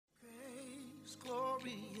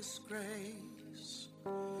glorious grace,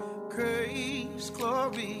 grace,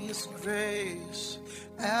 glorious grace.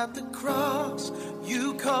 At the cross,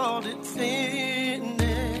 you called it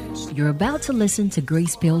finished. You're about to listen to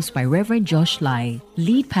Grace Pills by Reverend Josh Lai,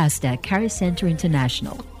 lead pastor at Charis Center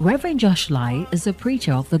International. Reverend Josh Lai is a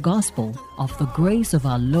preacher of the gospel of the grace of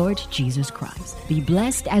our Lord Jesus Christ. Be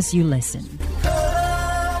blessed as you listen.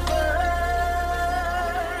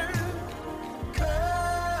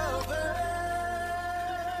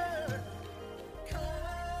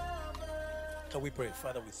 Can we pray?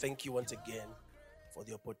 Father, we thank you once again for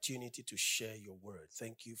the opportunity to share your word.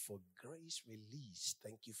 Thank you for grace release.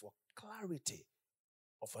 Thank you for clarity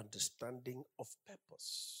of understanding of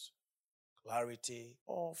purpose, clarity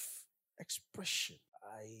of expression.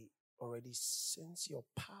 I already sense your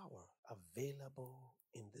power available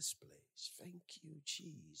in this place. Thank you,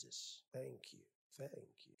 Jesus. Thank you. Thank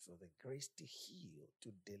you for the grace to heal,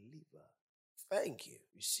 to deliver. Thank you.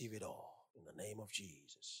 Receive it all in the name of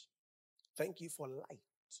Jesus. Thank you for light,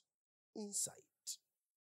 insight,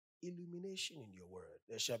 illumination in your word.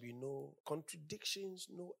 There shall be no contradictions,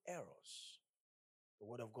 no errors. The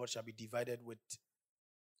word of God shall be divided with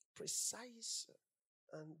precise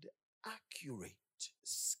and accurate,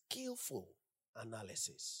 skillful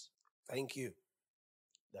analysis. Thank you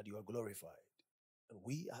that you are glorified and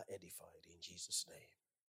we are edified in Jesus'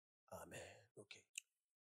 name. Amen.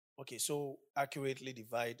 Okay, so accurately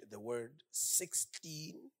divide the word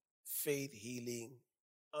 16, faith, healing,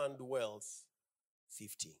 and wealth,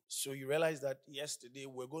 15. So you realize that yesterday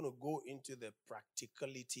we're going to go into the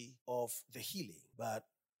practicality of the healing, but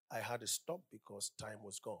I had to stop because time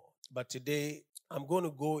was gone. But today I'm going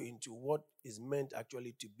to go into what is meant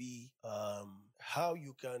actually to be how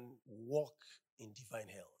you can walk in divine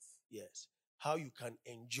health. Yes, how you can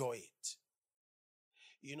enjoy it.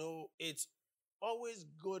 You know, it's always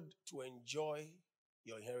good to enjoy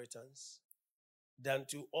your inheritance than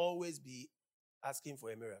to always be asking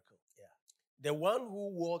for a miracle. Yeah. The one who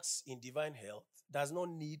walks in divine health does not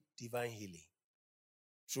need divine healing.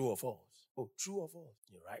 True or false? Oh, true or false?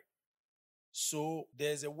 You're right. So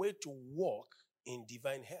there's a way to walk in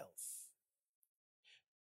divine health.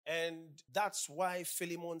 And that's why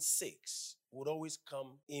Philemon 6 would always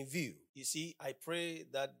come in view. You see, I pray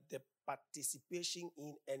that the participation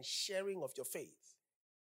in and sharing of your faith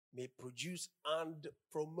may produce and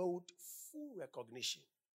promote full recognition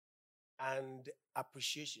and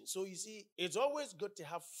appreciation. So you see, it's always good to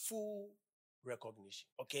have full recognition,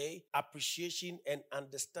 okay? Appreciation and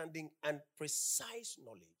understanding and precise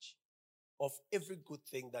knowledge of every good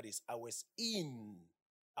thing that is ours in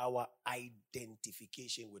our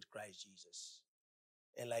identification with Christ Jesus.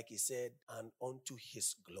 And like he said, and unto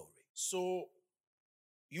his glory. So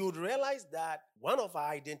you would realize that one of our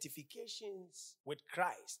identifications with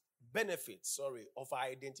Christ, benefits of our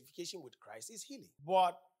identification with Christ is healing.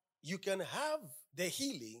 But you can have the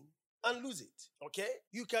healing and lose it, okay?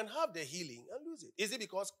 You can have the healing and lose it. Is it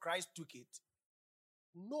because Christ took it?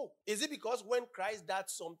 No. Is it because when Christ does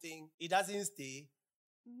something, it doesn't stay?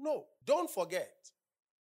 No. Don't forget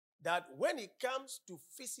that when it comes to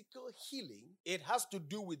physical healing, it has to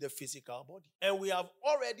do with the physical body. And we have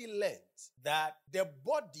already learned that the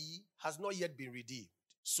body has not yet been redeemed.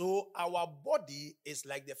 So our body is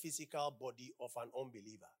like the physical body of an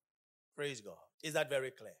unbeliever. Praise God. Is that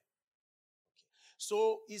very clear? Okay.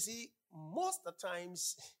 So you see, most of the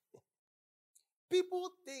times,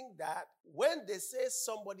 people think that when they say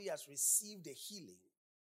somebody has received a healing,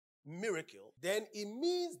 miracle, then it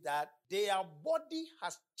means that their body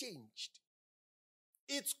has changed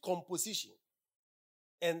its composition.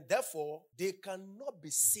 And therefore, they cannot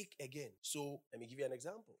be sick again. So, let me give you an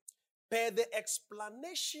example. Per the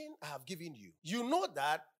explanation I have given you, you know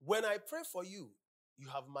that when I pray for you, you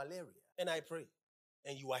have malaria. And I pray,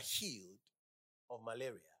 and you are healed of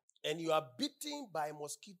malaria. And you are bitten by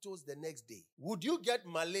mosquitoes the next day. Would you get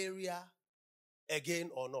malaria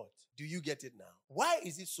again or not? Do you get it now? Why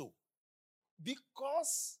is it so?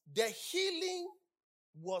 Because the healing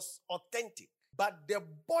was authentic. But the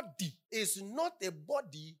body is not a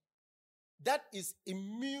body that is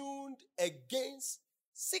immune against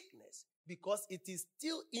sickness because it is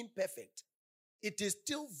still imperfect. It is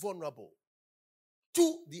still vulnerable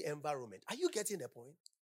to the environment. Are you getting the point?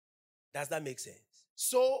 Does that make sense?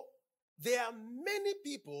 So, there are many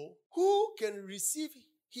people who can receive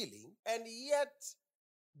healing and yet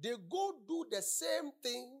they go do the same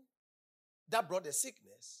thing that brought the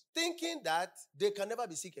sickness, thinking that they can never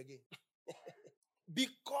be sick again.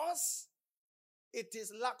 Because it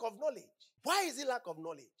is lack of knowledge. Why is it lack of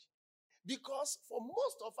knowledge? Because for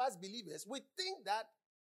most of us believers, we think that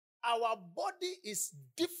our body is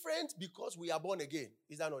different because we are born again.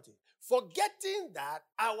 Is that not it? Forgetting that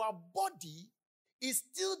our body is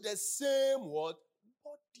still the same what?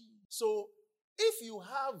 Body. So if you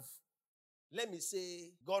have, let me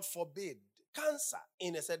say, God forbid, cancer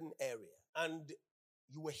in a certain area and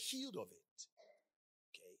you were healed of it,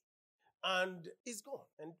 okay, and it's gone.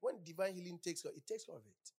 And when divine healing takes care, it takes care of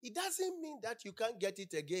it. It doesn't mean that you can't get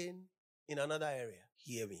it again in another area.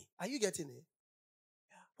 Hear me. Are you getting it?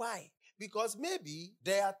 Why? Because maybe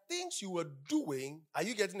there are things you were doing, are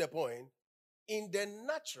you getting the point, in the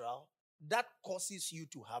natural that causes you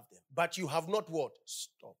to have them. But you have not what?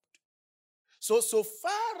 Stopped. So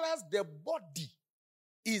far as the body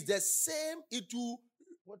is the same, it will,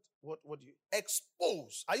 what do you,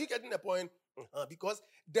 expose. Are you getting the point? Because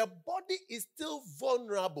the body is still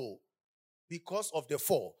vulnerable because of the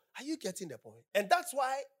fall. Are you getting the point? And that's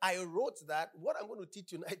why I wrote that what I'm going to teach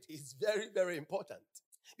tonight is very, very important.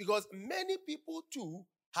 Because many people too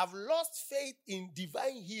have lost faith in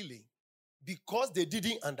divine healing because they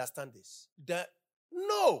didn't understand this.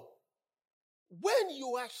 No. When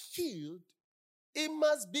you are healed, it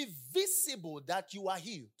must be visible that you are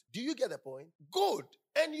healed. Do you get the point? Good.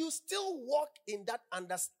 And you still walk in that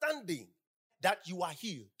understanding that you are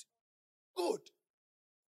healed. Good.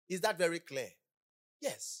 Is that very clear?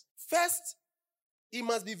 Yes. First, it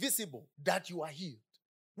must be visible that you are healed.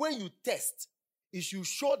 When you test, it should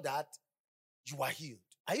show that you are healed.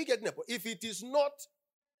 Are you getting the point? If it is not,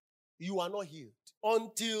 you are not healed.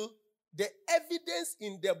 Until the evidence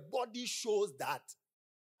in the body shows that.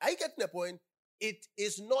 Are you getting the point? It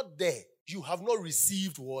is not there. You have not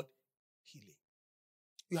received what? Healing.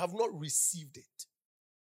 You have not received it.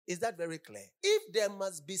 Is that very clear? If there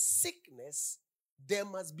must be sickness, there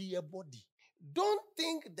must be a body. Don't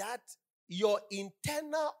think that your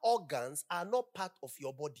internal organs are not part of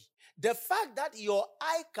your body. The fact that your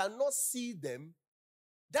eye cannot see them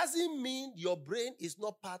doesn't mean your brain is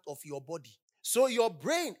not part of your body. So your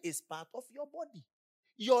brain is part of your body.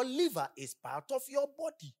 Your liver is part of your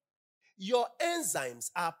body. Your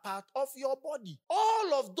enzymes are part of your body.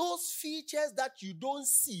 All of those features that you don't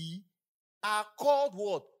see are called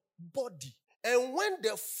what? Body. And when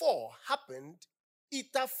the fall happened, it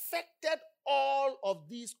affected all of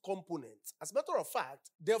these components. As a matter of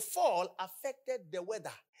fact, the fall affected the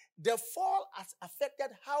weather. The fall has affected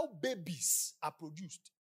how babies are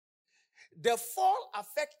produced. The fall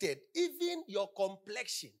affected even your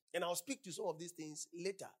complexion. And I'll speak to some of these things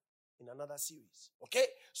later in another series. Okay?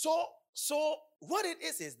 So what it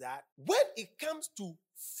is that when it comes to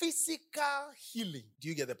physical healing, do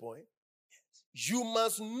you get the point? Yes. You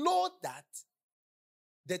must know that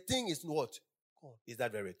the thing is what? Is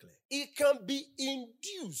that very clear? It can be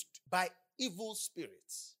induced by evil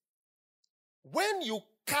spirits. When you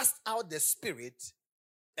cast out the spirit,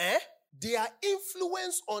 their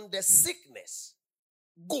influence on the sickness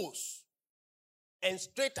goes. And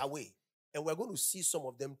straight away, and we're going to see some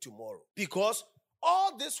of them tomorrow. Because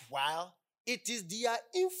all this while, it is their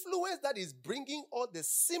influence that is bringing all the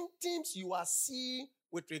symptoms you are seeing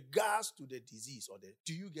with regards to the disease.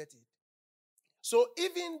 Do you get it? So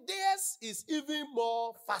even theirs is even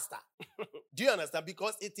more faster. Do you understand?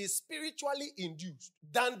 Because it is spiritually induced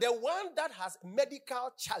than the one that has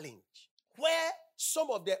medical challenge, where some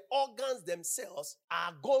of the organs themselves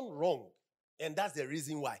are gone wrong. And that's the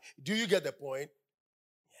reason why. Do you get the point?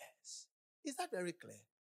 Yes. Is that very clear?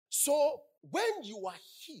 So when you are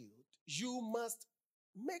healed, you must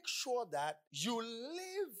make sure that you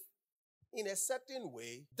live in a certain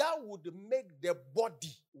way that would make the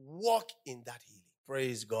body walk in that healing.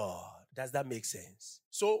 Praise God. Does that make sense?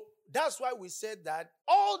 So that's why we said that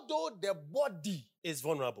although the body is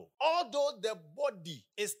vulnerable, although the body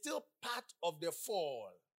is still part of the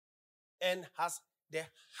fall and has the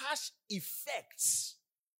harsh effects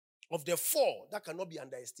of the fall that cannot be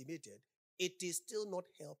underestimated, it is still not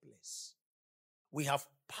helpless. We have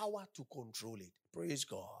power to control it. Praise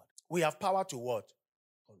God. We have power to what?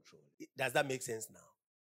 Control it. Does that make sense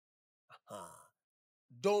now?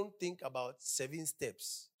 Don't think about 7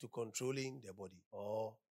 steps to controlling the body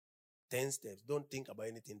or 10 steps. Don't think about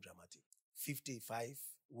anything dramatic. 55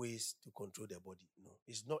 ways to control the body. No,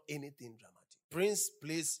 it's not anything dramatic. Prince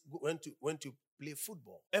went to play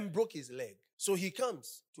football and broke his leg. So he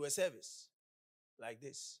comes to a service like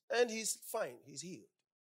this and he's fine. He's healed.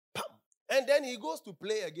 Pam. And then he goes to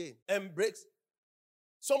play again and breaks.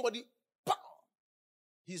 Somebody, pam.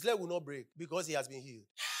 His leg will not break because he has been healed.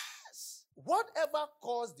 Yes. Whatever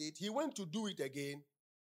caused it, he went to do it again.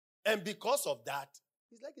 And because of that,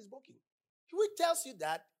 his leg is broken. He tells you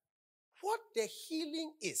that what the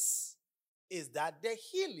healing is that the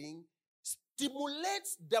healing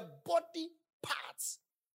stimulates the body parts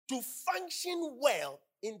to function well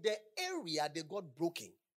in the area they got broken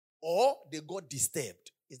or they got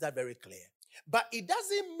disturbed. Is that very clear? But it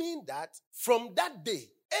doesn't mean that from that day,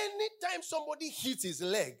 anytime somebody hits his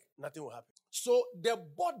leg, nothing will happen. So the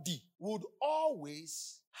body would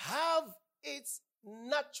always have its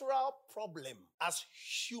natural problem as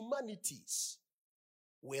humanities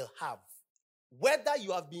will have, whether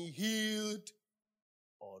you have been healed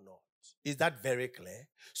or not. Is that very clear?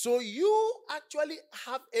 So you actually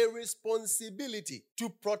have a responsibility to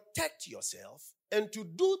protect yourself and to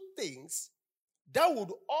do things that would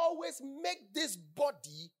always make this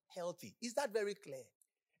body healthy. Is that very clear?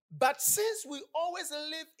 But since we always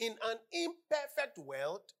live in an imperfect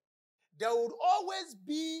world, there would always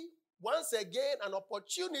be, once again, an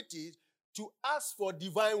opportunity to ask for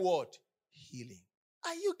divine word, healing.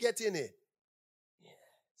 Are you getting it? Yes.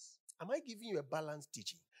 Am I giving you a balanced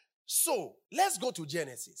teaching? So, let's go to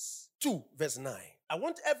Genesis 2, verse 9. I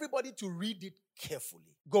want everybody to read it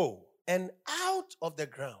carefully. Go. And out of the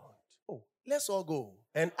ground. Oh, let's all go.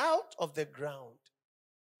 And out of the ground,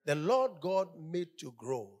 the Lord God made to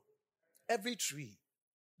grow every tree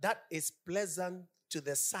that is pleasant to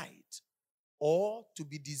the sight or to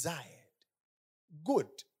be desired, good,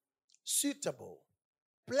 suitable,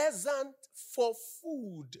 pleasant for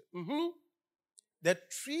food. The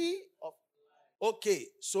tree of... Okay,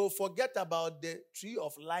 so forget about the tree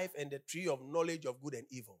of life and the tree of knowledge of good and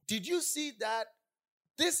evil. Did you see that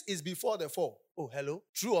this is before the fall? Oh, hello?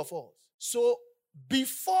 True or false? So,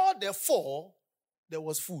 before the fall, there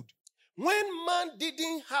was food. When man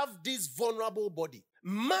didn't have this vulnerable body,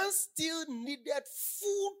 man still needed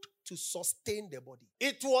food to sustain the body.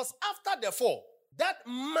 It was after the fall that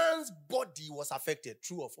man's body was affected.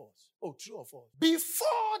 True or false? Oh, true or false?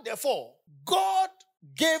 Before the fall, God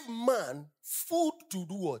gave man food to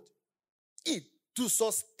do what? Eat. To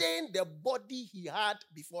sustain the body he had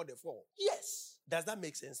before the fall. Yes. Does that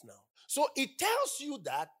make sense now? So it tells you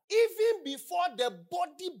that even before the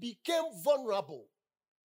body became vulnerable,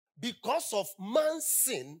 because of man's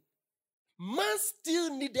sin, man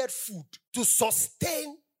still needed food to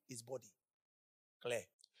sustain his body. Clear?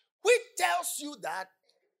 Which tells you that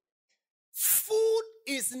food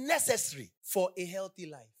is necessary for a healthy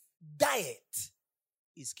life. Diet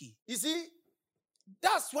is key. You see,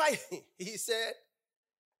 that's why he said,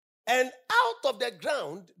 and out of the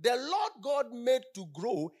ground, the Lord God made to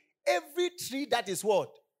grow every tree that is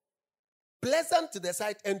what? Pleasant to the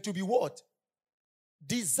sight and to be what?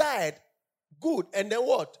 Desired, good, and then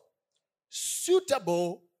what?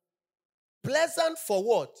 Suitable, pleasant for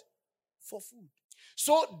what? For food.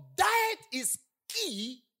 So diet is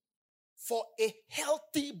key for a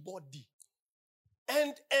healthy body.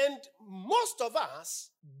 And most of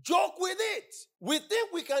us joke with it. We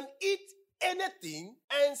think we can eat anything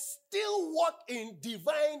and still walk in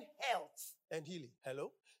divine health and healing.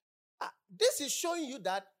 Hello? This is showing you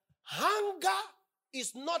that hunger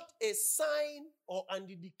is not a sign or an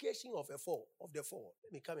indication of a fall, of the fall.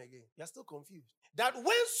 Let me come again. You're still confused. That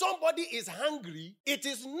when somebody is hungry, it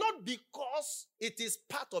is not because it is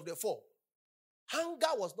part of the fall. Hunger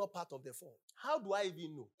was not part of the fall. How do I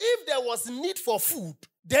even know? If there was need for food,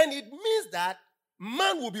 then it means that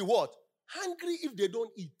man will be what? Hungry if they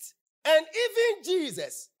don't eat. And even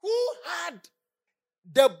Jesus, who had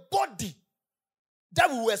the body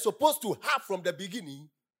that we were supposed to have from the beginning,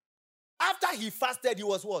 after he fasted, he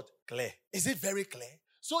was what? Clear. Is it very clear?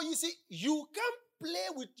 So you see, you can't play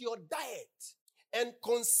with your diet and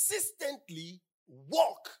consistently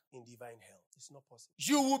walk in divine health. It's not possible.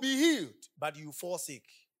 You will be healed, but you fall sick.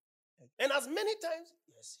 And as many times,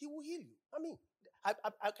 yes, he will heal you. I mean,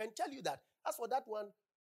 I can tell you that. As for that one,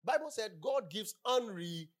 Bible said God gives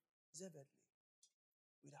unreservedly.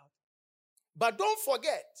 Without. But don't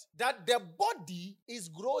forget that the body is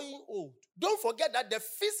growing old. Don't forget that the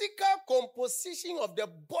physical composition of the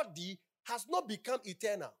body has not become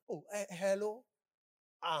eternal. Oh, hello?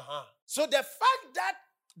 So the fact that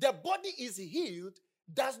the body is healed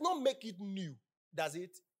does not make it new, does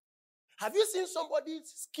it? Have you seen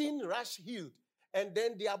somebody's skin rash healed and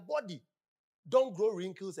then their body don't grow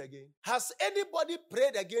wrinkles again? Has anybody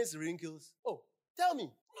prayed against wrinkles? Oh, tell me.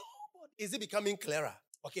 Nobody. Is it becoming clearer?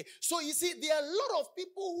 Okay, so you see, there are a lot of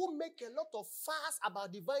people who make a lot of fuss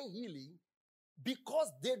about divine healing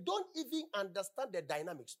because they don't even understand the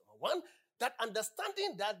dynamics. Number one, that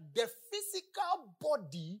understanding that the physical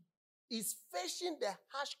body is facing the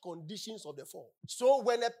harsh conditions of the fall. So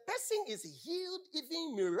when a person is healed,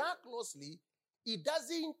 even miraculously, it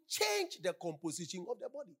doesn't change the composition of the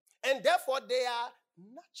body. And therefore, there are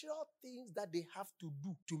natural things that they have to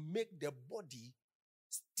do to make the body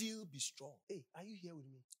still be strong. Hey, are you here with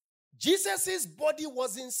me? Jesus' body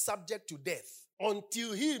wasn't subject to death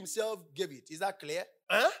until he himself gave it. Is that clear?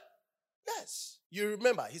 Huh? Yes. You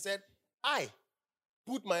remember, he said, I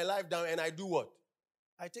put my life down and I do what?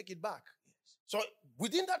 I take it back. Yes. So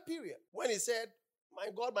within that period, when he said, my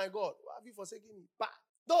God, why have you forsaken me?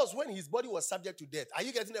 That was when his body was subject to death. Are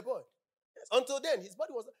you getting the point? Yes. Until then, his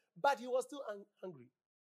body was, but he was still hungry.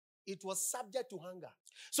 It was subject to hunger.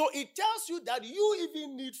 So it tells you that you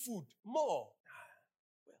even need food more.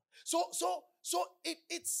 So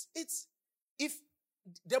it's if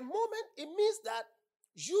the moment it means that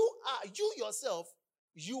you yourself,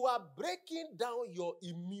 you are breaking down your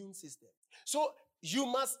immune system. So you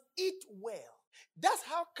must eat well. That's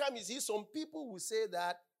how come you see some people will say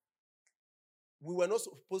that we were not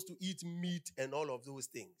supposed to eat meat and all of those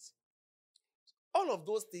things. All of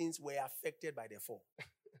those things were affected by the fall.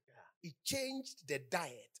 It changed the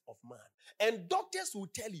diet of man. And doctors will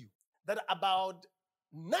tell you that about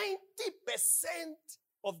 90%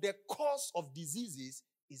 of the cause of diseases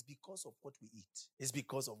is because of what we eat. It's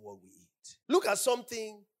because of what we eat. Look at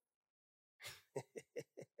something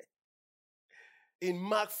in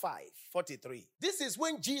Mark 5:43. This is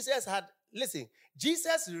when Jesus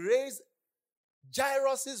Jesus raised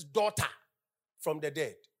Jairus' daughter from the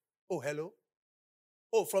dead. Oh, hello?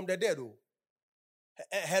 Oh, from the dead, oh.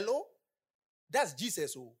 Hello? That's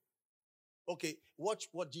Jesus, oh. Okay, watch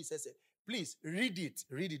what Jesus said. Please, read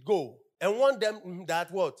it, go. And warn them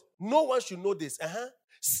that what? No one should know this.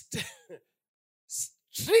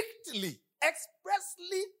 Strictly,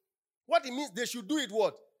 expressly, what it means, they should do it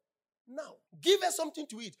what? Now, give her something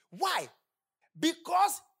to eat. Why?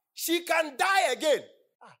 Because she can die again.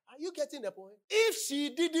 Are you getting the point? If she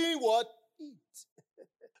didn't what? Eat.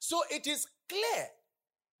 So it is clear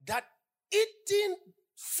that eating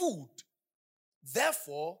food,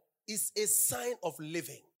 therefore, is a sign of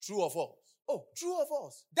living. True or false? Oh, true or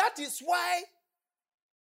false? That is why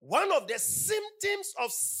one of the symptoms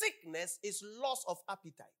of sickness is loss of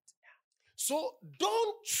appetite. So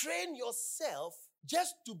don't train yourself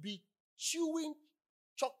just to be chewing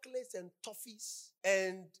chocolates and toffees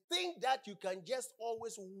and think that you can just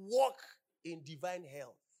always walk in divine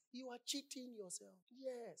health. You are cheating yourself.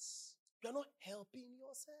 Yes. You are not helping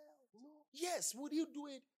yourself. No. Yes, would you do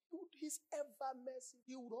it? He's ever merciful.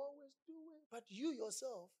 He would always do it. But you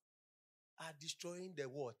yourself are destroying the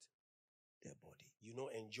what? The body. You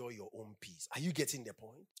don't enjoy your own peace. Are you getting the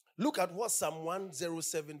point? Look at what Psalm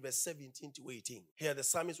 107 verse 17 to 18. Here the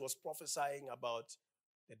psalmist was prophesying about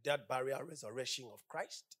the death, burial, resurrection of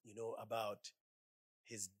Christ. About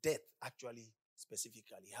his death actually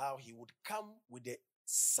specifically. How he would come with the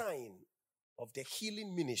sign of the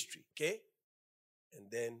healing ministry. Okay?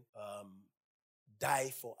 And then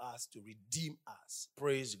die for us to redeem us.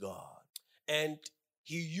 Praise God. And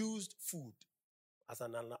he used food as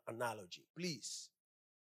an analogy. Please.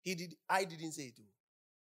 I didn't say it too.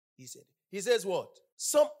 He said it. He says what?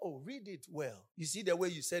 Read it well. You see the way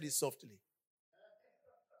you said it softly.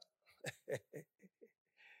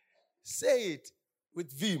 Say it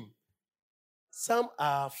with vim. Some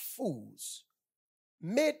are fools,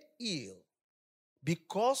 made ill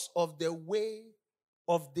because of the way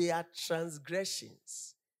of their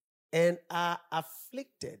transgressions, and are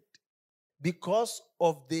afflicted because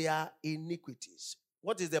of their iniquities.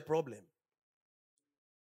 What is the problem?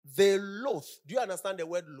 They loathe. Do you understand the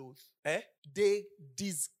word loathe? They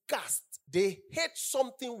disgust. They hate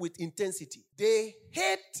something with intensity. They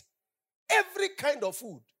hate every kind of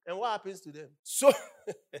food. And what happens to them? So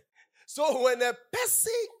when a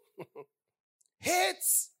person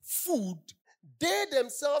hates food, they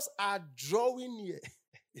themselves are drawing near.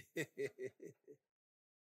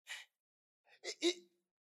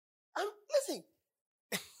 Listen,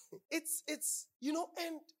 it's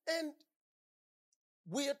and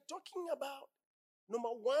we're talking about, number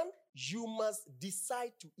one, you must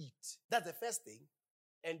decide to eat. That's the first thing.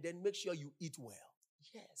 And then make sure you eat well.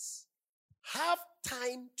 Yes. Have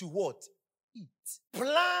time to what? Eat.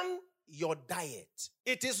 Plan your diet.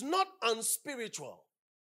 It is not unspiritual.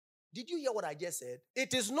 Did you hear what I just said?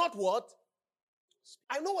 It is not what?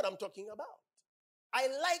 I know what I'm talking about. I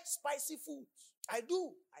like spicy foods. I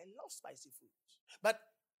do. I love spicy foods. But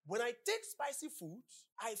when I take spicy foods,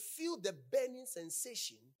 I feel the burning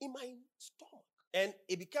sensation in my stomach. And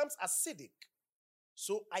it becomes acidic.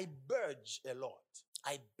 So I purge a lot.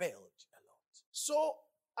 I belch a lot. So,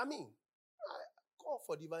 I call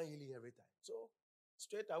for divine healing every time. So,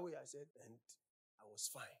 straight away I said, and I was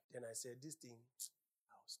fine. Then I said, this thing,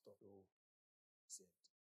 I'll stop. So, I said,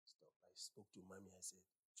 stop. I spoke to mommy. I said,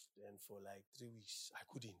 then for like 3 weeks, I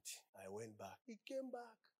couldn't. I went back. He came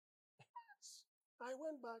back. I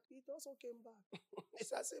went back. It also came back.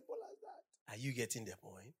 It's as simple as that. Are you getting the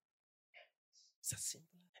point? It's as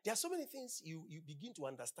simple. There are so many things you begin to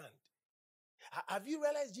understand. Have you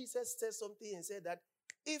realized Jesus said something and said that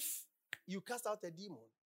if you cast out a demon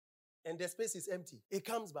and the space is empty, it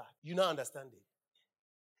comes back. You now understand it.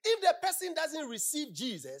 If the person doesn't receive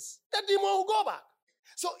Jesus, the demon will go back.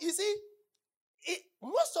 So you see,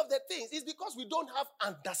 most of the things is because we don't have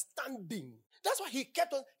understanding. That's why he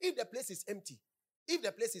kept on, if the place is empty. If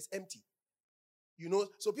the place is empty. You know,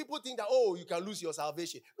 so people think that, oh, you can lose your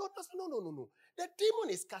salvation. No. The demon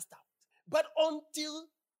is cast out. But until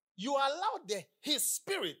you allow his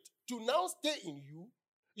spirit to now stay in you,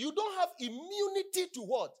 you don't have immunity to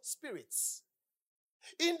what? Spirits.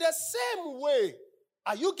 In the same way,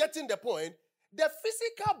 are you getting the point? The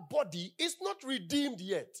physical body is not redeemed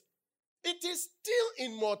yet. It is still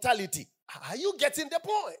in mortality. Are you getting the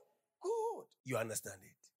point? Good. You understand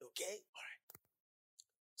it. Okay? All right.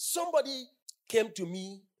 Somebody came to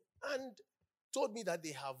me and told me that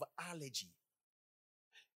they have allergy.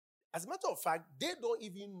 As a matter of fact, they don't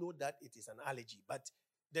even know that it is an allergy. But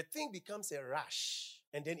the thing becomes a rash.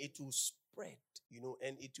 And then it will spread, you know,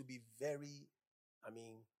 and it will be very,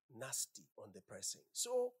 nasty on the person.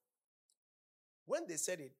 So, when they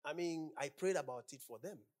said it, I prayed about it for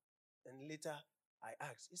them. And later, I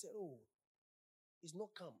asked. He said, oh, it's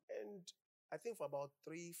not come. And I think for about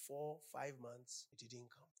 3, 4, 5 months, it didn't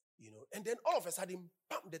come. You know, and then all of a sudden,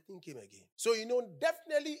 bam, the thing came again. So, you know,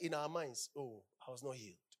 definitely in our minds, oh, I was not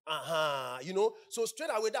healed. You know, so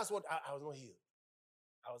straight away, that's what I was not healed.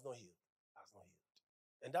 I was not healed.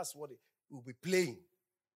 And that's what it will be playing.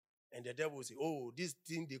 And the devil will say, oh, this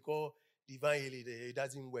thing they call divine healing, it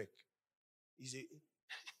doesn't work. It's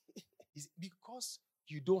because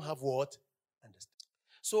you don't have what? Understand.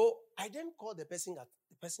 So I then called the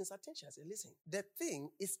person's attention. I said, listen, the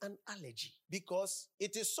thing is an allergy because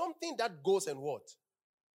it is something that goes and what?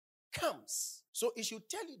 Comes. So it should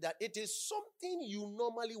tell you that it is something you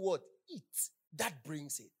normally what? Eat. That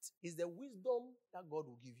brings it. It's the wisdom that God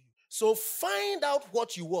will give you. So find out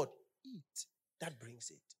what you want. Eat. That brings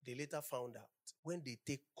it. They later found out when they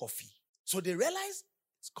take coffee. So they realize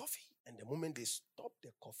it's coffee. And the moment they stop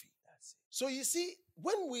the coffee, that's it. So you see,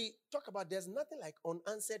 when we talk about there's nothing like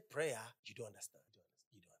unanswered prayer, you don't understand.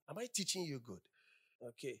 You don't. Am I teaching you good?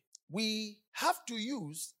 Okay. We have to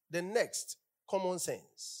use the next common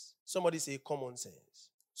sense. Somebody say common sense.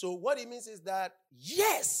 So what it means is that,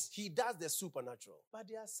 yes, he does the supernatural. But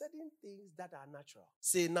there are certain things that are natural.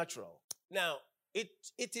 Say natural. Now, it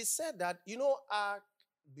is said that, you know,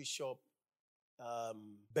 Archbishop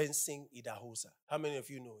Benson Idahosa. How many of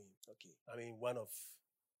you know him? Okay. One of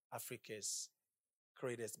Africa's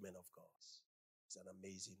greatest men of God. He's an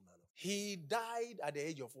amazing man. He died at the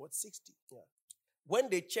age of 60? Yeah. When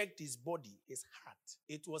they checked his body, his heart,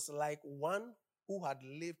 it was like one who had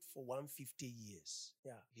lived for 150 years.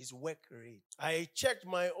 Yeah, his work rate. I checked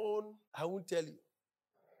my own, I won't tell you.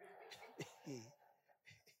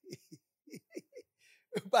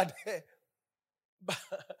 But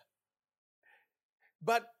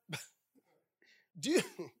do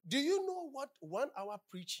you know what 1 hour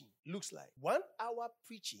preaching looks like? 1 hour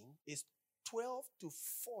preaching is 12 to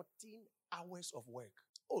 14 hours of work.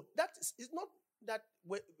 Oh, it's not that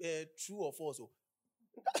true or false.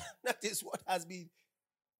 That is what has been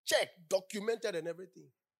checked, documented and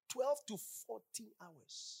everything. 12 to 14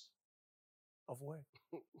 hours of work.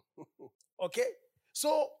 Okay?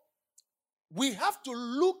 So, we have to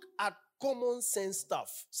look at common sense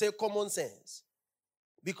stuff. Say common sense.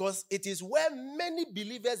 Because it is where many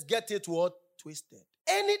believers get it what? Twisted.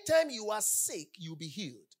 Anytime you are sick, you'll be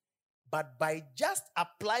healed. But by just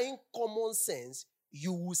applying common sense,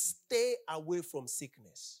 you will stay away from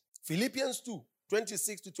sickness. Philippians 2,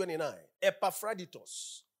 26 to 29.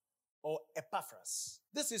 Epaphroditus or Epaphras.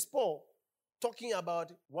 This is Paul talking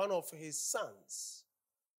about one of his sons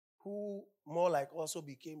who more like also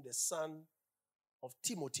became the son of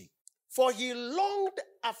Timothy. For he longed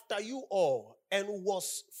after you all and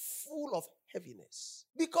was full of heaviness.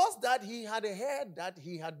 Because that he had heard that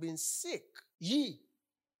he had been sick. Ye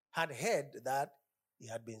had heard that he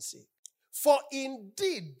had been sick. For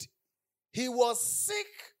indeed he was sick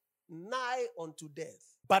nigh unto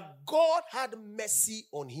death. But God had mercy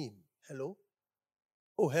on him. Hello?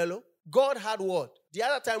 Oh, hello? God had what? The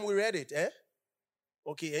other time we read it,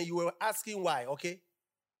 Okay, and you were asking why, okay?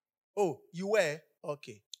 Oh, you were?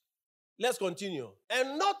 Okay. Let's continue.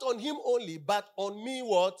 And not on him only, but on me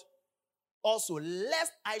what? Also,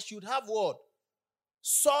 lest I should have what?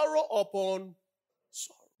 Sorrow upon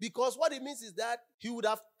sorrow. Because what it means is that he would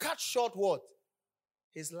have cut short what?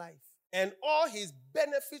 His life. And all his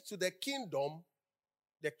benefits to the kingdom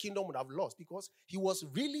the kingdom would have lost because he was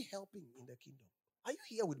really helping in the kingdom. Are you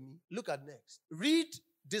here with me? Look at next. Read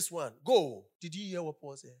this one. Go. Did you hear what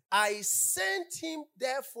Paul said? I sent him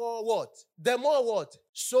therefore what? The more what?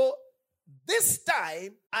 So this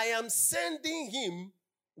time I am sending him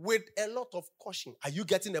with a lot of caution. Are you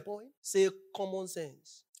getting the point? Say common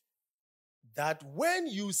sense. That when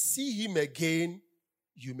you see him again,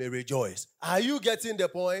 you may rejoice. Are you getting the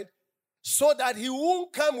point? So that he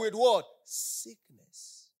won't come with what?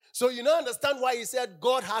 Sickness. So you now understand why he said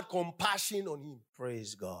God had compassion on him.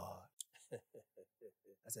 Praise God.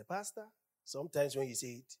 As a pastor, sometimes when you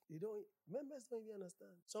say it, members don't even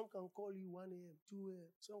understand. Some can call you 1 a.m., 2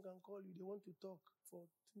 a.m. Some can call you, they want to talk for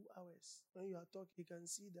 2 hours. When you are talking, you can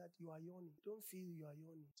see that you are yawning. Don't feel you are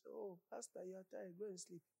yawning. Say, oh, pastor, you are tired, go and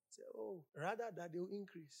sleep. Say, oh, rather that they will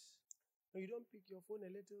increase. When you don't pick your phone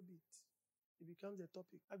a little bit, it becomes a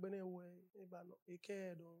topic.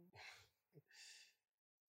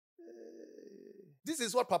 This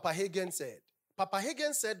is what Papa Hagin said. Papa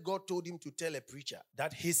Hagin said God told him to tell a preacher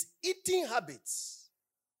that his eating habits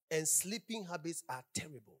and sleeping habits are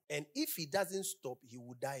terrible. And if he doesn't stop, he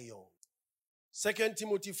will die young. 2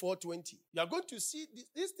 Timothy 4:20. You are going to see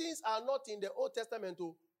these things are not in the Old Testament.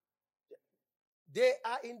 They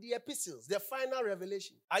are in the epistles, the final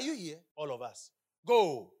revelation. Are you here? All of us.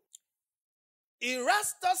 Go.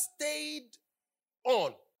 Erastus stayed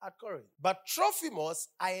on at Corinth, but Trophimus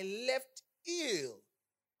I left ill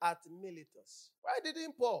at Miletus. Why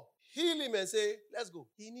didn't Paul heal him and say, let's go?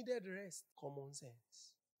 He needed rest. Common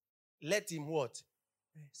sense. Let him what?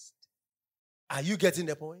 Rest. Are you getting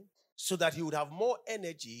the point? So that he would have more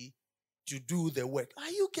energy to do the work. Are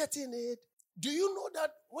you getting it? Do you know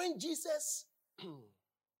that when Jesus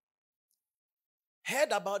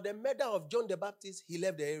heard about the murder of John the Baptist, he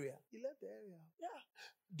left the area? He left the area. Yeah.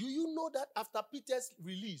 Do you know that after Peter's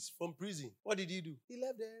release from prison, what did he do? He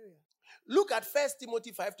left the area. Look at 1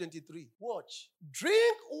 Timothy 5:23. Watch.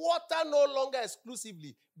 Drink water no longer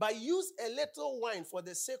exclusively, but use a little wine for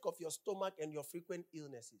the sake of your stomach and your frequent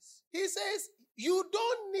illnesses. He says, you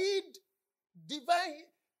don't need divine.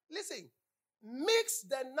 Listen, mix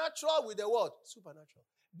the natural with the what? Supernatural.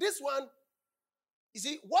 This one, you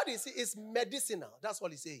see, what is it? Is medicinal. That's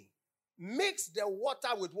what he's saying. Mix the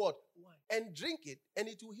water with what? Wine. And drink it, and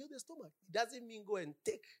it will heal the stomach. It doesn't mean go and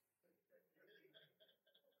take.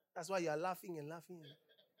 That's why you are laughing and laughing.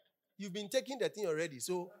 You've been taking the thing already,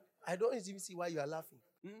 so I don't even see why you are laughing.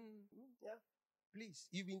 Yeah, please.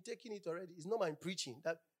 You've been taking it already. It's not my preaching.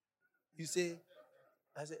 That you say,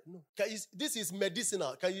 I said, no. This is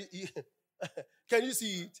medicinal. Can you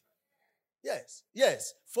see it? Yes.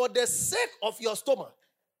 Yes. For the sake of your stomach.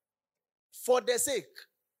 For the sake.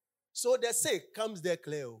 So the sake comes there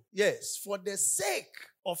clear. Yes. For the sake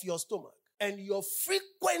of your stomach and your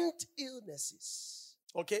frequent illnesses.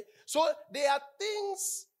 Okay? So there are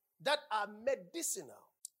things that are medicinal.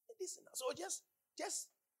 So just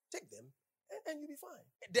take them and you'll be fine.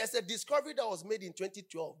 There's a discovery that was made in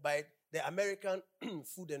 2012 by the American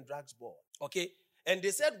Food and Drugs Board. Okay? And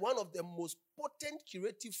they said one of the most potent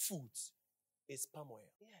curative foods is palm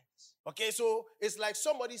oil. Yes. Okay, so it's like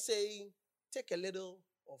somebody saying, take a little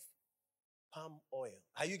of palm oil.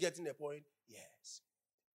 Are you getting the point? Yes.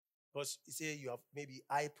 Because you say you have maybe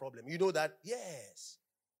eye problem. You know that? Yes.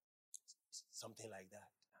 Something like that.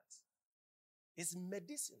 It's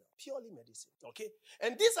medicinal, purely medicinal. Okay?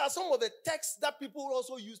 And these are some of the texts that people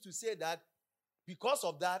also use to say that because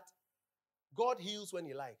of that, God heals when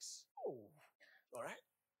he likes. Oh, all right?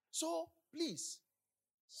 So, please,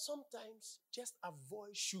 sometimes just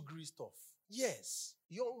avoid sugary stuff. Yes,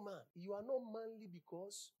 young man, you are not manly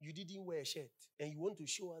because you didn't wear a shirt and you want to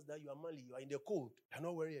show us that you are manly. You are in the cold. You are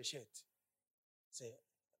not wearing a shirt. Say,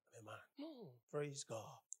 I'm a man. No, praise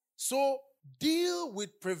God. So, deal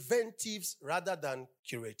with preventives rather than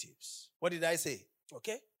curatives. What did I say?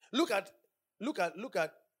 Okay? Look at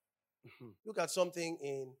something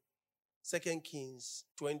in 2 Kings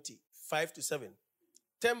 20:5-7.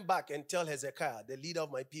 Turn back and tell Hezekiah, the leader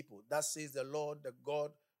of my people, thus says the Lord, the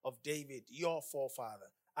God of David, your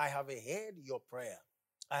forefather. I have heard your prayer.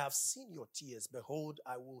 I have seen your tears. Behold,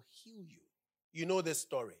 I will heal you. You know this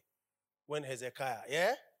story. When Hezekiah,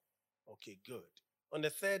 yeah? Okay, good. On the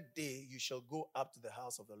third day, you shall go up to the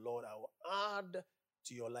house of the Lord. I will add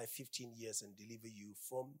to your life 15 years and deliver you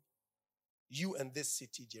from you and this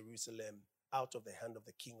city, Jerusalem, out of the hand of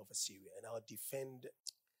the king of Assyria. And I'll defend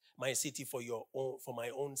my city for my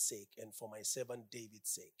own sake and for my servant David's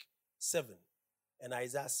sake. 7. And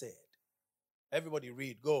Isaiah said, everybody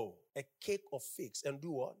read, go. A cake of figs. And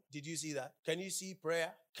do what? Did you see that? Can you see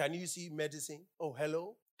prayer? Can you see medicine? Oh,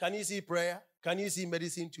 hello? Can you see prayer? Can you see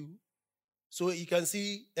medicine too? So you can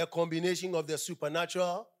see a combination of the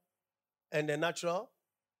supernatural and the natural,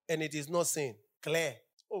 and it is not sin. Clear.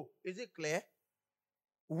 Oh, is it clear?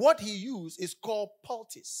 What he used is called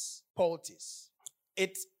poultice. Poultice.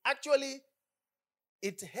 It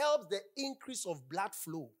helps the increase of blood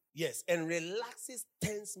flow. Yes, and relaxes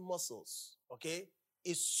tense muscles. Okay?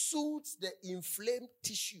 It soothes the inflamed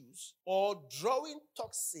tissues or drawing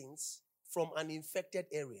toxins from an infected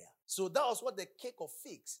area. So that was what the cake of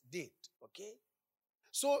figs did. Okay?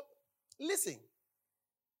 So, listen.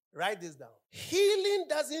 Write this down. Healing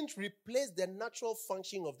doesn't replace the natural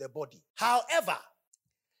function of the body. However,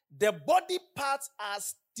 the body parts are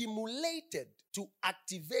stimulated to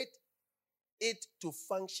activate it to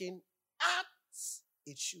function as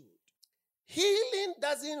it should. Healing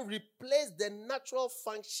doesn't replace the natural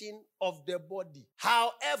function of the body.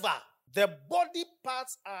 However, the body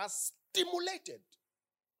parts are stimulated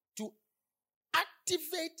to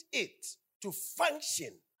activate it to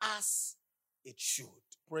function as it should.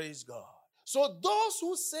 Praise God. So those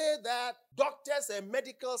who say that doctors and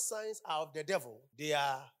medical science are of the devil, they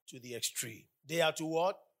are to the extreme. They are to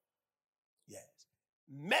what? Yes.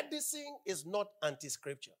 Medicine is not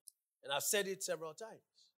anti-scripture. And I've said it several times.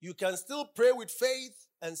 You can still pray with faith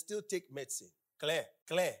and still take medicine. Clear.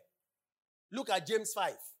 Look at James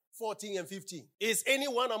 5, 14 and 15. Is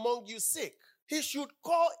anyone among you sick? He should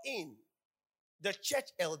call in the church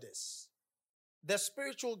elders, the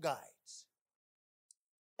spiritual guides,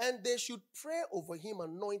 and they should pray over him,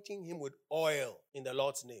 anointing him with oil in the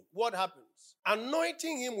Lord's name. What happens?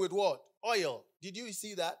 Anointing him with what? Oil. Did you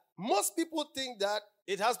see that? Most people think that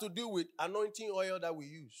it has to do with anointing oil that we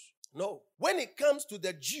use. No. When it comes to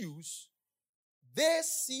the Jews, they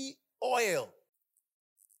see oil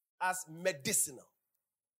as medicinal.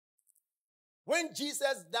 When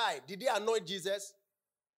Jesus died, did they anoint Jesus?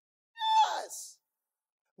 Yes.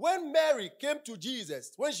 When Mary came to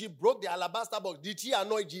Jesus, when she broke the alabaster box, did she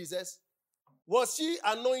anoint Jesus? Was she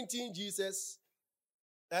anointing Jesus?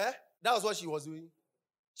 That was what she was doing.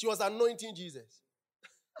 She was anointing Jesus.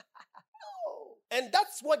 No. And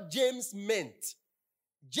that's what James meant.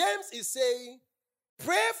 James is saying,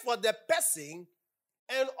 pray for the person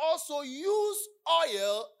and also use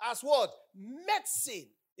oil as what? Medicine.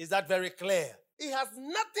 Is that very clear? It has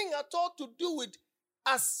nothing at all to do with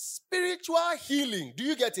a spiritual healing. Do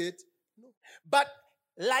you get it? No. But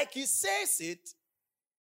like he says it,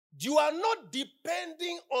 you are not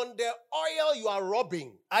depending on the oil you are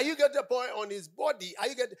rubbing. Are you getting the point? On his body? Are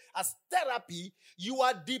you getting as therapy? You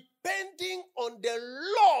are depending on the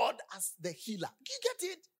Lord as the healer. Do you get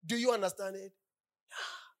it? Do you understand it?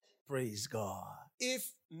 Praise God.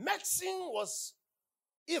 If medicine was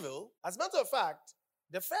evil, as a matter of fact,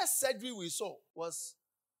 the first surgery we saw was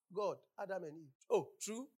God, Adam and Eve. Oh,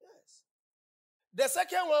 true? Yes. The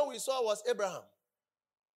second one we saw was Abraham.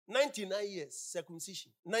 99 years,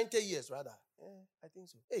 circumcision. 90 years, rather. I think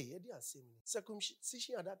so. Hey, he didn't say me.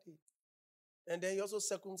 Circumcision at that age. And then he also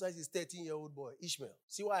circumcised his 13-year-old boy, Ishmael.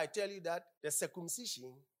 See why I tell you that the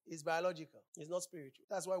circumcision is biological. It's not spiritual.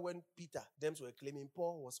 That's why when Peter, them were claiming,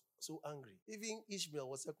 Paul was so angry. Even Ishmael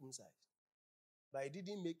was circumcised. But it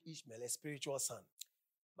didn't make Ishmael a spiritual son.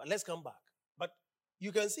 But let's come back. But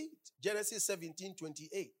you can see it. Genesis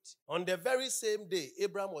 17:28. On the very same day,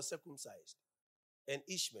 Abraham was circumcised. And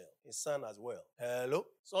Ishmael, his son as well. Hello?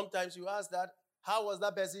 Sometimes you ask that, how was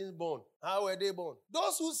that person born? How were they born?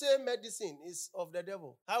 Those who say medicine is of the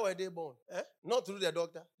devil, how were they born? Not through the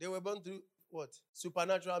doctor. They were born through what?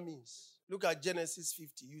 Supernatural means. Look at Genesis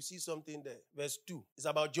 50. You see something there. Verse 2. It's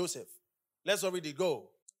about Joseph. Let's already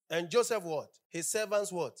go. And Joseph what? His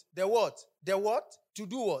servants what? The what? The what? To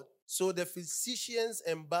do what? So the physicians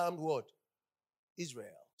embalmed what? Israel.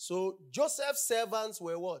 So Joseph's servants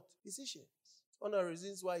were what? Physicians. One of the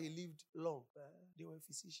reasons why he lived long. They were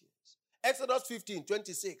physicians. Exodus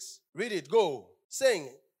 15:26. Read it. Go. Saying,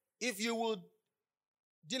 if you would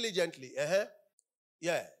diligently.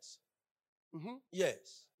 Yes.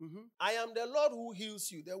 Yes. I am the Lord who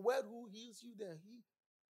heals you. The word who heals you there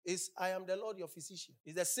is I am the Lord your physician.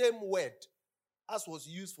 It's the same word as was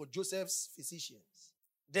used for Joseph's physicians.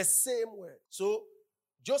 The same word. So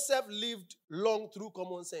Joseph lived long through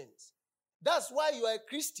common sense. That's why you are a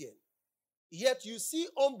Christian. Yet you see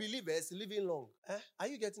unbelievers living long. Are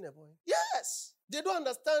you getting a point? Yes. They don't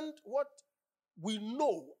understand what we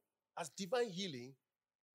know as divine healing,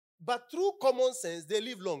 but through common sense, they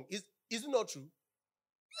live long. Is it not true?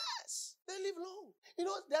 Yes. They live long. You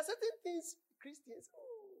know, there are certain things Christians,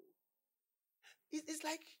 it's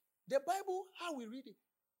like the Bible, how we read it.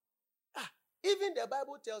 Even the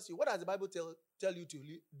Bible tells you, what does the Bible tell you to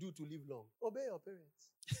do to live long? Obey your parents.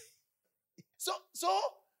 So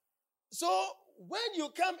So when you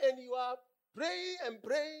come and you are praying and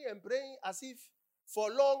praying and praying as if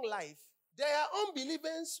for long life, there are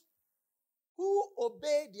unbelievers who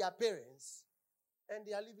obey their parents and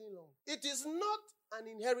they are living long. It is not an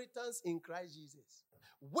inheritance in Christ Jesus.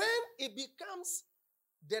 When it becomes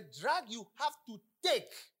the drug you have to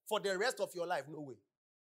take for the rest of your life, no way.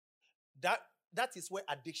 That is where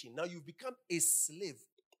addiction. Now you become a slave.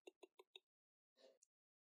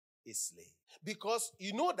 A slave. Because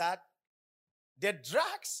you know that the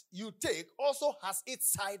drugs you take also has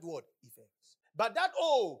its sideward effects. But that,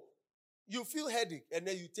 you feel headache and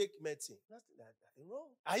then you take medicine. Nothing wrong.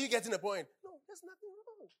 Are you getting the point? No, there's nothing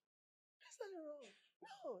wrong. There's nothing wrong.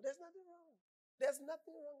 No, there's nothing wrong. There's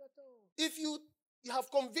nothing wrong at all. If you have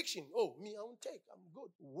conviction, me, I won't take. I'm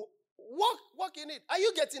good. Walk in it. Are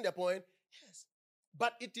you getting the point? Yes.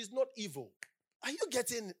 But it is not evil. Are you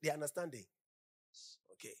getting the understanding?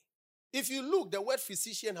 Okay. If you look, the word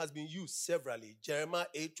physician has been used severally. Jeremiah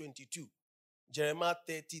 8:22, Jeremiah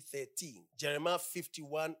 30:13, Jeremiah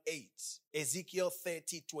 51:8, Ezekiel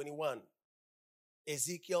 30:21,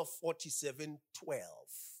 Ezekiel 47:12.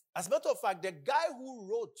 As a matter of fact, the guy who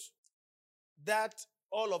wrote that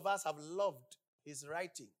all of us have loved his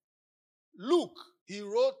writing, Luke, he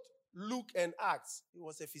wrote Luke and Acts. He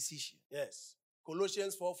was a physician. Yes.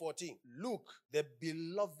 Colossians 4:14. Luke, the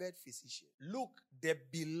beloved physician. Luke, the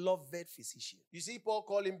beloved physician. You see, Paul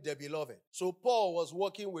called him the beloved. So Paul was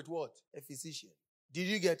working with what? A physician. Did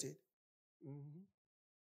you get it? Mm-hmm.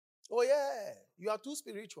 Oh yeah, you are too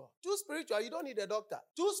spiritual. Too spiritual, you don't need a doctor.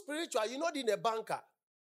 Too spiritual, you don't need a banker.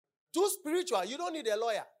 Too spiritual, you don't need a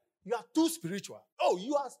lawyer. You are too spiritual. Oh,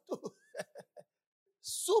 you are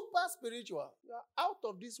super spiritual. You are out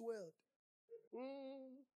of this world.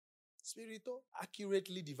 Spiritual,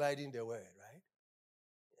 accurately dividing the word, right?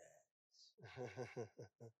 Yes.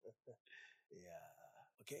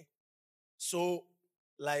 Yeah. Okay. So,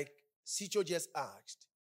 like Sicho just asked,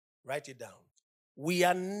 write it down. We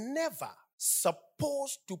are never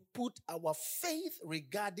supposed to put our faith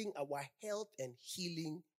regarding our health and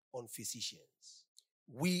healing on physicians.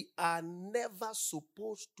 We are never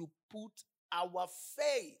supposed to put our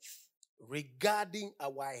faith regarding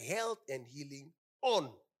our health and healing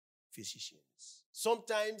on physicians.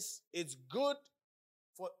 Sometimes it's good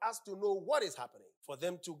for us to know what is happening, for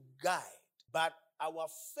them to guide. But our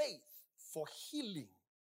faith for healing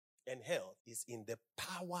and health is in the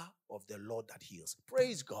power of the Lord that heals.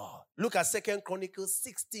 Praise God. Look at 2 Chronicles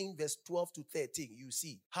 16 verse 12 to 13. You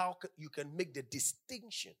see how you can make the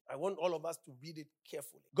distinction. I want all of us to read it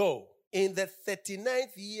carefully. Go. In the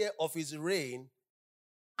 39th year of his reign,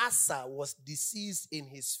 Asa was diseased in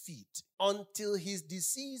his feet until his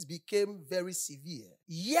disease became very severe.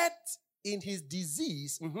 Yet in his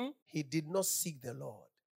disease, he did not seek the Lord,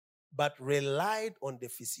 but relied on the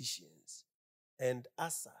physicians. And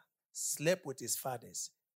Asa slept with his fathers,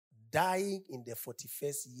 dying in the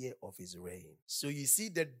 41st year of his reign. So you see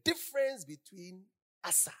the difference between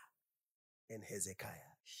Asa and Hezekiah.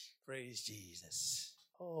 Praise Jesus.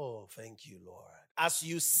 Oh, thank you, Lord. As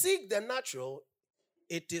you seek the natural,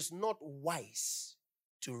 it is not wise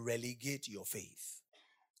to relegate your faith.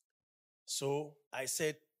 So I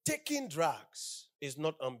said, taking drugs is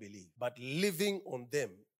not unbelief, but living on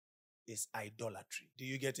them is idolatry. Do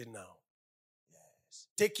you get it now? Yes.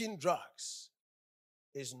 Taking drugs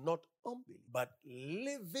is not unbelief, but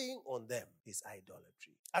living on them is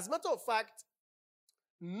idolatry. As a matter of fact,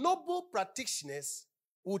 noble practitioners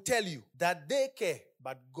will tell you that they care,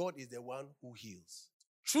 but God is the one who heals.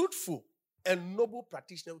 Truthful and noble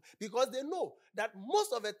practitioners, because they know that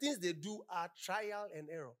most of the things they do are trial and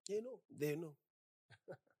error. They know. They know.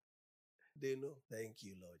 They know. Thank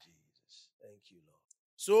you, Lord Jesus. Thank you, Lord.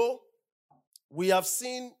 So, we have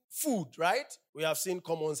seen food, right? We have seen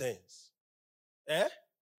common sense.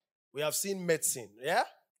 We have seen medicine, yeah?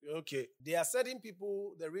 Okay. There are certain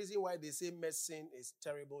people, the reason why they say medicine is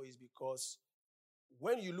terrible is because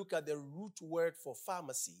when you look at the root word for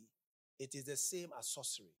pharmacy, it is the same as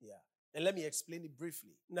sorcery. Yeah. And let me explain it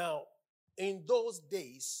briefly. Now, in those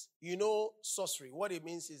days, sorcery, what it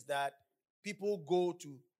means is that people go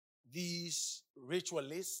to these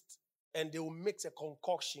ritualists and they will mix a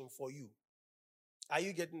concoction for you. Are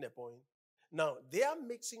you getting the point? Now, their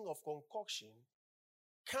mixing of concoction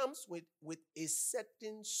comes with a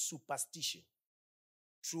certain superstition.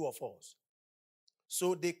 True or false?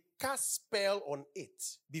 So they cast spell on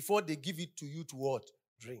it before they give it to you to what?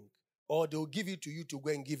 Drink. Or they'll give it to you to go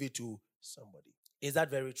and give it to somebody. Is that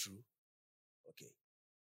very true? Okay.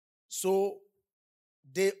 So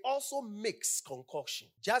they also mix concoction,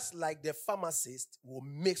 just like the pharmacist will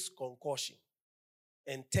mix concoction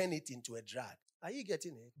and turn it into a drug. Are you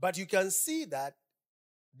getting it? But you can see that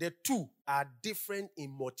the two are different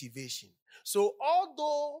in motivation. So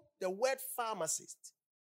although the word pharmacist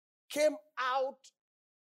came out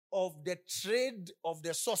of the trade of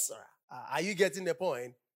the sorcerer, are you getting the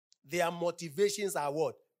point? Their motivations are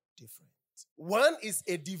what? Different. One is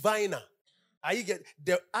a diviner. Are you getting?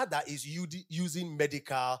 The other is using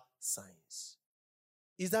medical science.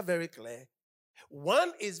 Is that very clear?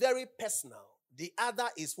 One is very personal. The other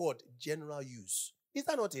is what? General use. Is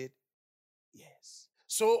that not it? Yes.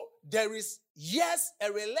 So there is, yes,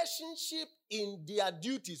 a relationship in their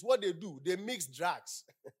duties. What they do, they mix drugs.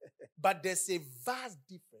 But there's a vast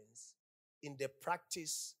difference in the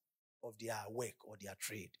practice of their work or their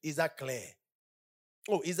trade. Is that clear?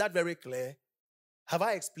 Oh, is that very clear? Have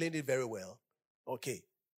I explained it very well? Okay.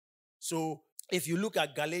 So if you look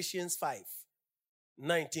at Galatians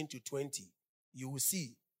 5:19 to 20, you will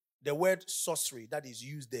see the word sorcery that is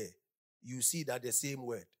used there. You see that the same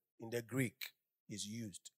word in the Greek is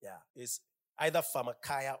used. Yeah. It's either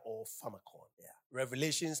pharmakia or pharmakon. Yeah.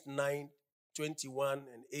 Revelations 9:21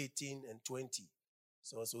 and 18 and 20.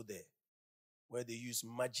 It's also there, where they use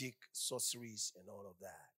magic, sorceries, and all of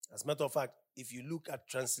that. As a matter of fact, if you look at,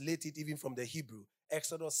 translate it even from the Hebrew,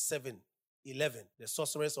 Exodus 7:11, the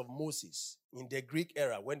sorcerers of Moses, in the Greek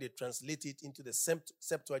era, when they translate it into the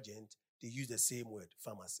Septuagint, they use the same word,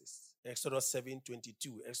 pharmacist. Exodus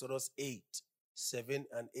 7:22, Exodus 8:7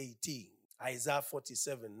 and 18, Isaiah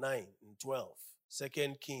 47:9 and 12,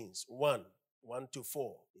 2 Kings 1:1 to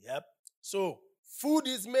 4. Yep. So, food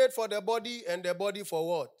is made for the body, and the body for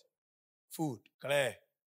what? Food. Clear.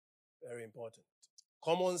 Very important.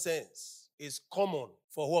 Common sense is common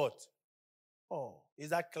for what? Oh, is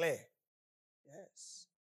that clear? Yes.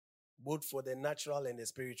 Both for the natural and the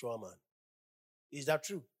spiritual man. Is that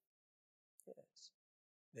true? Yes.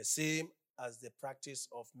 The same as the practice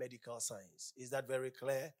of medical science. Is that very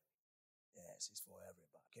clear? Yes, it's for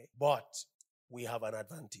everybody. Okay. But we have an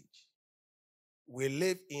advantage. We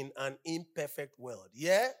live in an imperfect world.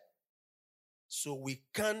 Yeah? So we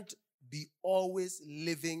can't be always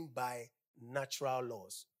living by natural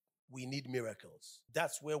laws. We need miracles.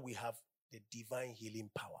 That's where we have the divine healing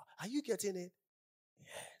power. Are you getting it?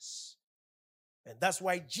 Yes. And that's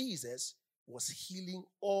why Jesus was healing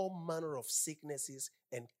all manner of sicknesses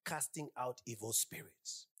and casting out evil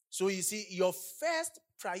spirits. So you see, your first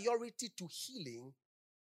priority to healing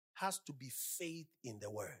has to be faith in the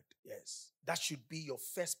word. Yes. That should be your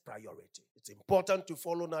first priority. It's important to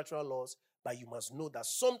follow natural laws, but you must know that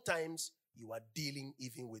sometimes you are dealing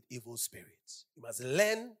even with evil spirits. You must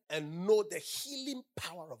learn and know the healing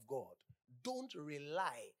power of God. Don't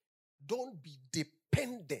be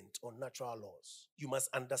dependent on natural laws. You must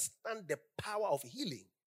understand the power of healing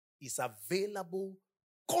is available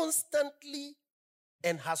constantly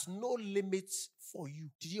and has no limits for you.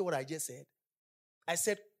 Did you hear what I just said? I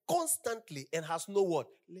said constantly and has no what?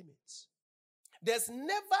 Limits. There's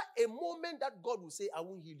never a moment that God will say, I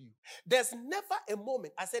won't heal you. There's never a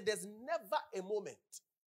moment. I said there's never a moment.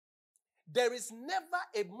 There is never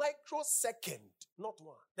a microsecond, not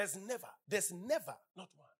one. There's never, not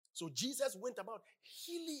one. So Jesus went about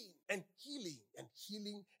healing and healing and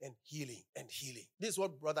healing and healing and healing. This is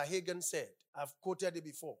what Brother Hagin said. I've quoted it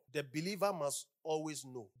before. The believer must always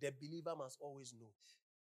know. The believer must always know.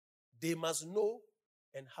 They must know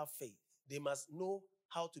and have faith. They must know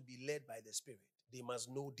how to be led by the Spirit. They must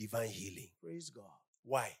know divine healing. Praise God.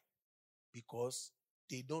 Why? Because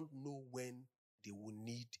they don't know when they will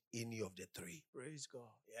need any of the three. Praise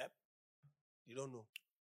God. Yep. They don't know.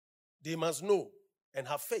 They must know and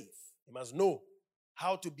have faith. They must know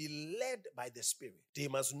how to be led by the Spirit. They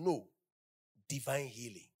must know divine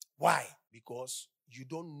healing. Why? Because you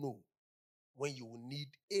don't know when you will need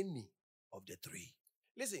any of the three.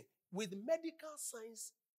 Listen, with medical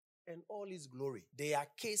science and all its glory, there are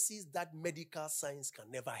cases that medical science can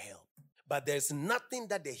never help. But there's nothing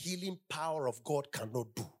that the healing power of God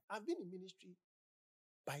cannot do. I've been in ministry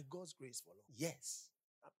by God's grace for long. Yes.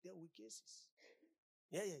 I've dealt with cases.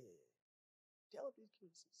 Yeah. Dealt with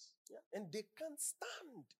cases. Yeah. And they can't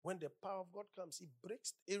stand when the power of God comes.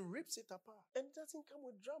 It rips it apart. And it doesn't come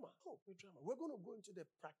with drama. Oh, with drama. We're going to go into the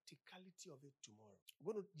practicality of it tomorrow.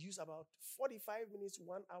 We're going to use about 45 minutes,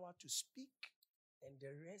 1 hour to speak. And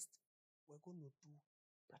the rest, we're going to do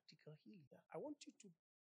practical healing. I want you to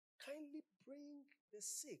kindly bring the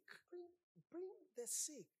sick. Bring the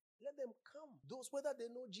sick. Let them come. Those, whether they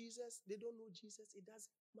know Jesus, they don't know Jesus, it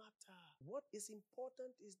doesn't matter. What is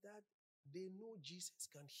important is that they know Jesus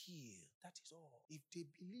can heal. That is all. If they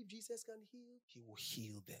believe Jesus can heal, he will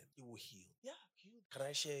heal them. He will heal. Yeah, heal. Can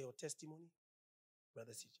I share your testimony,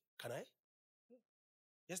 Brother CJ? Can I?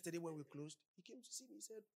 Yesterday when we closed, he came to see me. He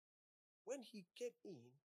said, when he came in,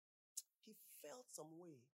 he felt some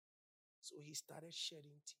way. So he started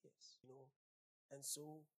shedding tears, And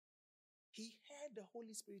so he heard the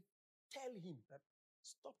Holy Spirit tell him that,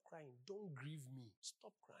 stop crying, don't grieve me,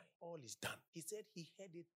 stop crying, all is done. He said he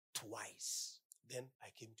heard it twice. Then I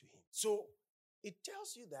came to him. So it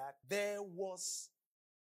tells you that there was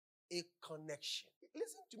a connection.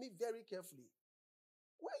 Listen to me very carefully.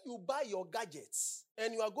 When you buy your gadgets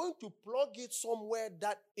and you are going to plug it somewhere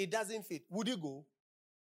that it doesn't fit, would you go?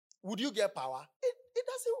 Would you get power? It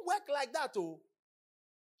doesn't work like that, oh.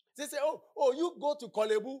 They say, oh, you go to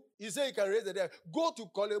Kolebu. You say you can raise the dead. Go to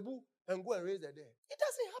Kolebu and go and raise the dead. It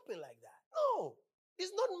doesn't happen like that. No,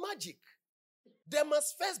 it's not magic. There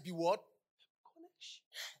must first be what? Connection.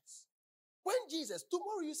 Yes. When Jesus,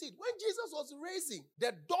 tomorrow you see it, when Jesus was raising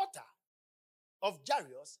the daughter of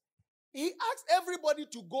Jairus, he asked everybody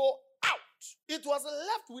to go out. It was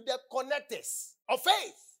left with the connectors of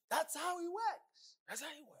faith. That's how it works. That's how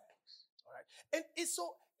it works. All right. And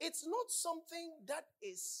it's not something that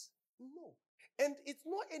is, no. And it's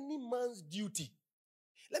not any man's duty.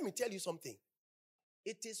 Let me tell you something.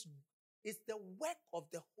 It's the work of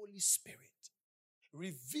the Holy Spirit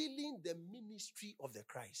revealing the ministry of the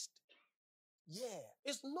Christ. Yeah.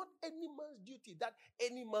 It's not any man's duty that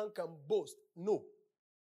any man can boast. No.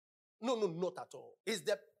 No, not at all. It's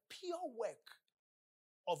the pure work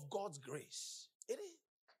of God's grace. It is.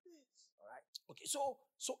 All right. Okay, so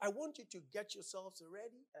I want you to get yourselves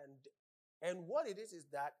ready, and what it is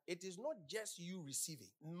that it is not just you receiving.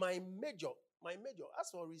 My major, as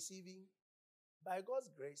for receiving, by God's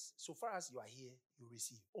grace, so far as you are here, you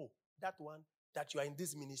receive. Oh, that one, that you are in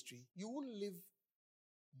this ministry, you won't live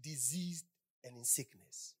diseased and in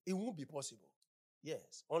sickness. It won't be possible.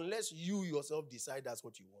 Yes, unless you yourself decide that's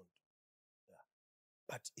what you want.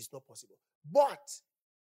 But it's not possible. But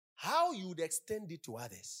how you would extend it to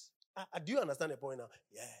others. Do you understand the point now?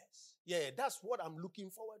 Yes. Yeah, that's what I'm looking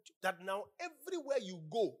forward to. That now everywhere you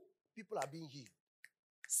go, people are being healed.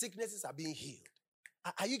 Sicknesses are being healed.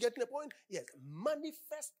 Are you getting the point? Yes.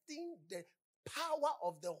 Manifesting the power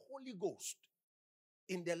of the Holy Ghost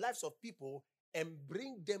in the lives of people and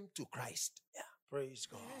bring them to Christ. Yeah. Praise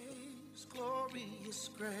God. Grace, glorious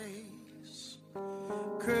grace.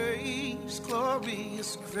 Grace,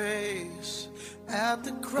 glorious grace. At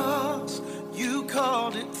the cross, you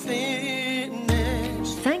called it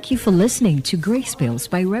finished. Thank you for listening to Grace Bills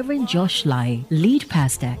by Reverend Josh Lai, lead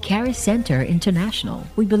pastor, Charis Center International.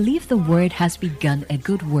 We believe the word has begun a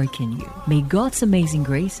good work in you. May God's amazing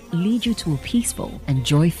grace lead you to a peaceful and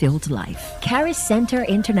joy-filled life. Charis Center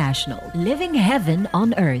International, living heaven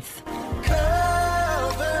on earth.